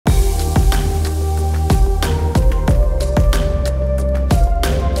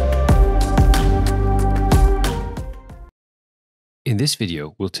this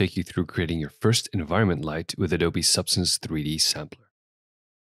video, we'll take you through creating your first environment light with Adobe Substance 3D Sampler.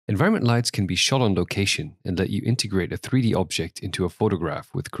 Environment lights can be shot on location and let you integrate a 3D object into a photograph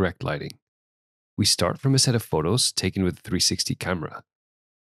with correct lighting. We start from a set of photos taken with a 360 camera.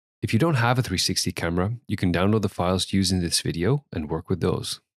 If you don't have a 360 camera, you can download the files used in this video and work with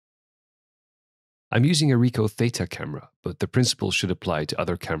those. I'm using a Ricoh Theta camera, but the principle should apply to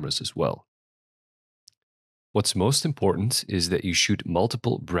other cameras as well. What's most important is that you shoot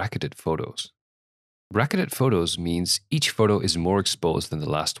multiple bracketed photos. Bracketed photos means each photo is more exposed than the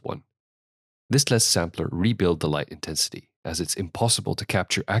last one. This lets Sampler rebuild the light intensity, as it's impossible to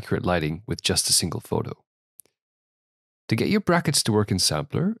capture accurate lighting with just a single photo. To get your brackets to work in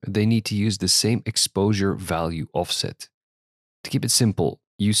Sampler, they need to use the same exposure value offset. To keep it simple,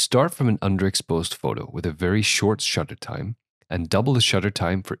 you start from an underexposed photo with a very short shutter time and double the shutter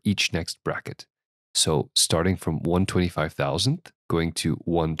time for each next bracket. So starting from 1/25,000th, going to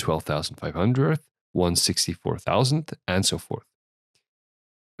 1/12,500th, 1/64,000th, and so forth.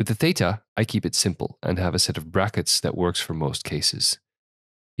 With the Theta, I keep it simple and have a set of brackets that works for most cases.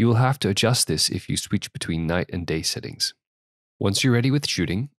 You will have to adjust this if you switch between night and day settings. Once you're ready with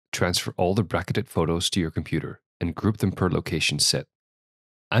shooting, transfer all the bracketed photos to your computer and group them per location set.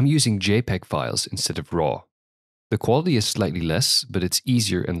 I'm using JPEG files instead of RAW. The quality is slightly less, but it's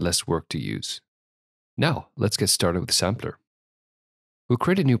easier and less work to use. Now, let's get started with Sampler. We'll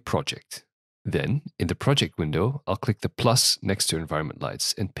create a new project. Then, in the project window, I'll click the plus next to environment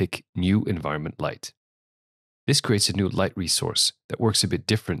lights and pick New Environment Light. This creates a new light resource that works a bit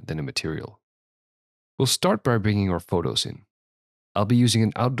different than a material. We'll start by bringing our photos in. I'll be using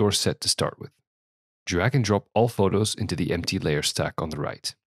an outdoor set to start with. Drag and drop all photos into the empty layer stack on the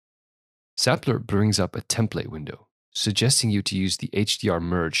right. Sampler brings up a template window, suggesting you to use the HDR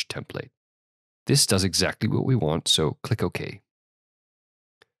Merge template. This does exactly what we want, so click OK.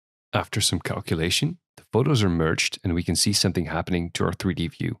 After some calculation, the photos are merged and we can see something happening to our 3D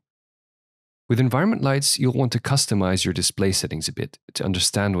view. With environment lights, you'll want to customize your display settings a bit to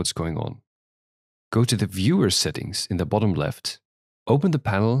understand what's going on. Go to the Viewer settings in the bottom left, open the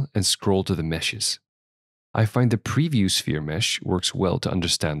panel and scroll to the meshes. I find the Preview Sphere mesh works well to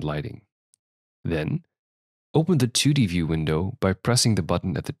understand lighting. Then, open the 2D view window by pressing the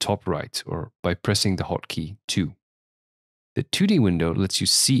button at the top right or by pressing the hotkey 2. The 2D window lets you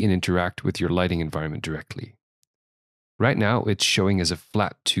see and interact with your lighting environment directly. Right now, it's showing as a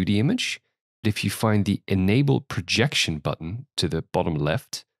flat 2D image, but if you find the Enable Projection button to the bottom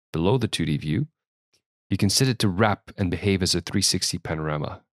left, below the 2D view, you can set it to wrap and behave as a 360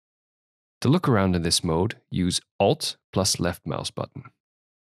 panorama. To look around in this mode, use Alt plus left mouse button.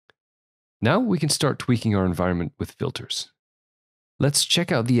 Now we can start tweaking our environment with filters. Let's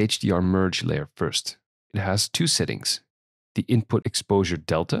check out the HDR Merge layer first. It has two settings. The input exposure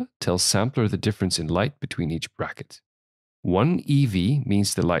delta tells Sampler the difference in light between each bracket. 1 EV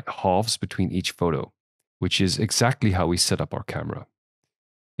means the light halves between each photo, which is exactly how we set up our camera.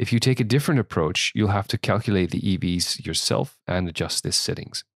 If you take a different approach, you'll have to calculate the EVs yourself and adjust these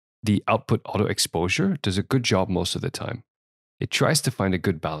settings. The output auto exposure does a good job most of the time. It tries to find a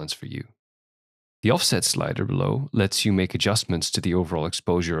good balance for you. The offset slider below lets you make adjustments to the overall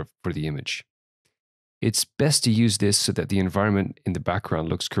exposure for the image. It's best to use this so that the environment in the background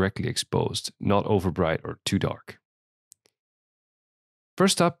looks correctly exposed, not overbright or too dark.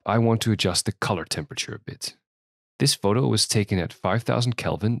 First up, I want to adjust the color temperature a bit. This photo was taken at 5000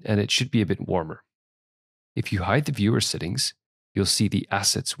 Kelvin and it should be a bit warmer. If you hide the viewer settings, you'll see the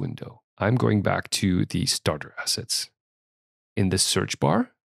Assets window. I'm going back to the Starter Assets. In the search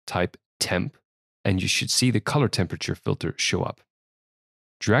bar, type Temp, and you should see the color temperature filter show up.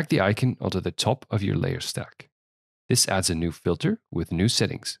 Drag the icon onto the top of your layer stack. This adds a new filter with new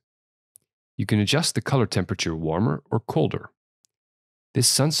settings. You can adjust the color temperature warmer or colder. This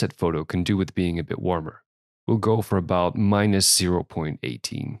sunset photo can do with being a bit warmer. We'll go for about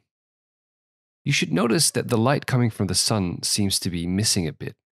 -0.18. You should notice that the light coming from the sun seems to be missing a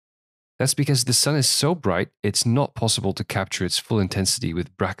bit. That's because the sun is so bright, it's not possible to capture its full intensity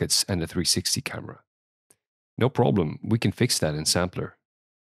with brackets and a 360 camera. No problem, we can fix that in Sampler.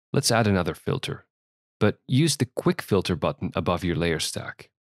 Let's add another filter, but use the Quick Filter button above your layer stack.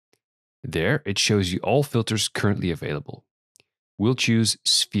 There, it shows you all filters currently available. We'll choose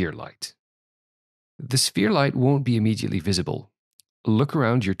Sphere Light. The sphere light won't be immediately visible. Look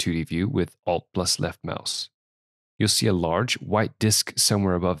around your 2D view with Alt plus left mouse. You'll see a large white disk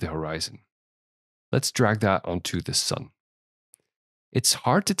somewhere above the horizon. Let's drag that onto the sun. It's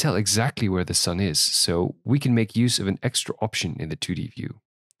hard to tell exactly where the sun is, so we can make use of an extra option in the 2D view.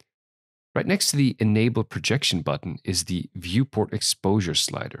 Right next to the Enable Projection button is the Viewport Exposure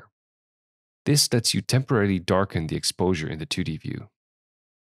slider. This lets you temporarily darken the exposure in the 2D view.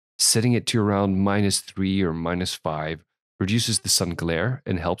 Setting it to around -3 or -5 reduces the sun glare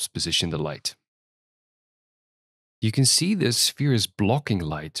and helps position the light. You can see the sphere is blocking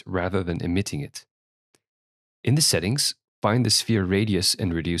light rather than emitting it. In the settings, find the sphere radius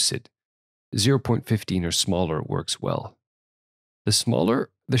and reduce it. 0.15 or smaller works well. The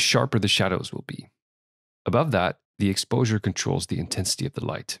smaller, the sharper the shadows will be. Above that, the exposure controls the intensity of the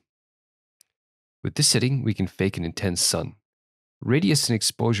light. With this setting, we can fake an intense sun. Radius and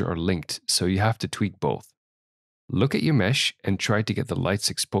exposure are linked, so you have to tweak both. Look at your mesh and try to get the light's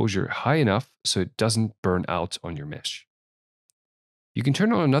exposure high enough so it doesn't burn out on your mesh. You can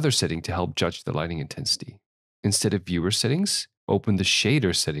turn on another setting to help judge the lighting intensity. Instead of viewer settings, open the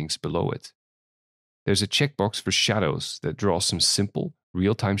shader settings below it. There's a checkbox for shadows that draws some simple,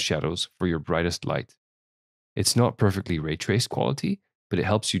 real-time shadows for your brightest light. It's not perfectly ray traced quality, but it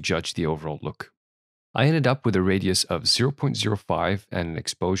helps you judge the overall look. I ended up with a radius of 0.05 and an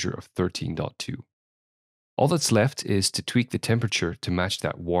exposure of 13.2. All that's left is to tweak the temperature to match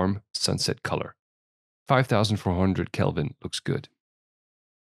that warm sunset color. 5400 Kelvin looks good.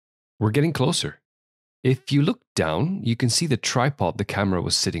 We're getting closer. If you look down, you can see the tripod the camera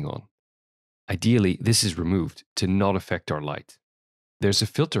was sitting on. Ideally, this is removed to not affect our light. There's a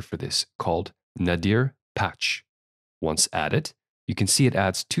filter for this called Nadir Patch. Once added, you can see it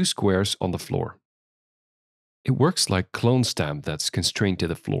adds 2 squares on the floor. It works like clone stamp that's constrained to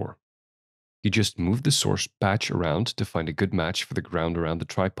the floor. You just move the source patch around to find a good match for the ground around the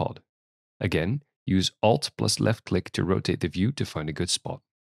tripod. Again, use Alt plus left click to rotate the view to find a good spot.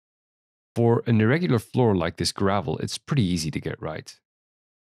 For an irregular floor like this gravel, it's pretty easy to get right.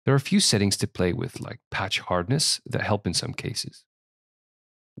 There are a few settings to play with, like patch hardness, that help in some cases.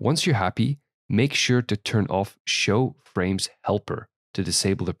 Once you're happy, make sure to turn off Show Frames Helper to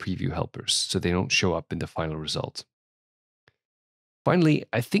disable the preview helpers so they don't show up in the final result. Finally,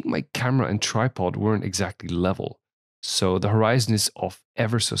 I think my camera and tripod weren't exactly level, so the horizon is off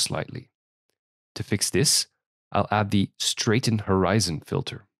ever so slightly. To fix this, I'll add the Straighten Horizon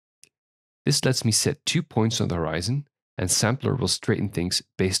filter. This lets me set 2 points on the horizon, and Sampler will straighten things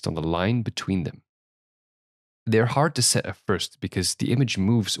based on the line between them. They're hard to set at first because the image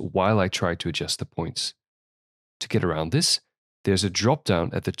moves while I try to adjust the points. To get around this, there's a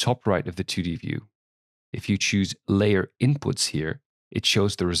drop-down at the top right of the 2D view. If you choose Layer Inputs here, it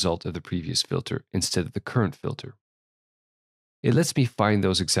shows the result of the previous filter instead of the current filter. It lets me find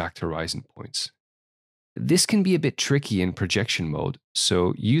those exact horizon points. This can be a bit tricky in projection mode,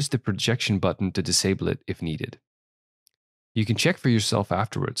 so use the projection button to disable it if needed. You can check for yourself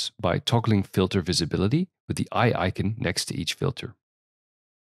afterwards by toggling filter visibility with the eye icon next to each filter.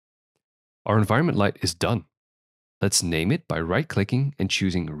 Our environment light is done. Let's name it by right-clicking and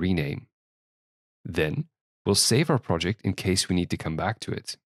choosing Rename. Then, we'll save our project in case we need to come back to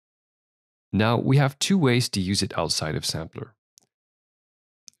it. Now, we have 2 ways to use it outside of Sampler.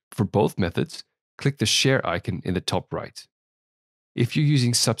 For both methods, click the Share icon in the top right. If you're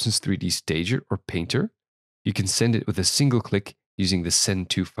using Substance 3D Stager or Painter, you can send it with a single click using the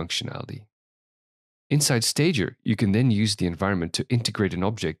Send To functionality. Inside Stager, you can then use the environment to integrate an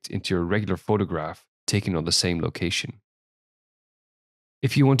object into your regular photograph taken on the same location.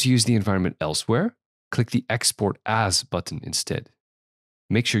 If you want to use the environment elsewhere, click the Export As button instead.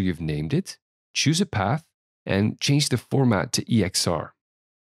 Make sure you've named it, choose a path, and change the format to EXR.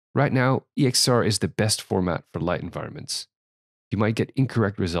 Right now, EXR is the best format for light environments. You might get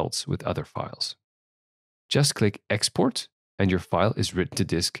incorrect results with other files. Just click Export, and your file is written to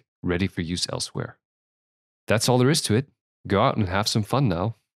disk, ready for use elsewhere. That's all there is to it. Go out and have some fun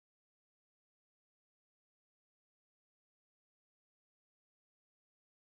now.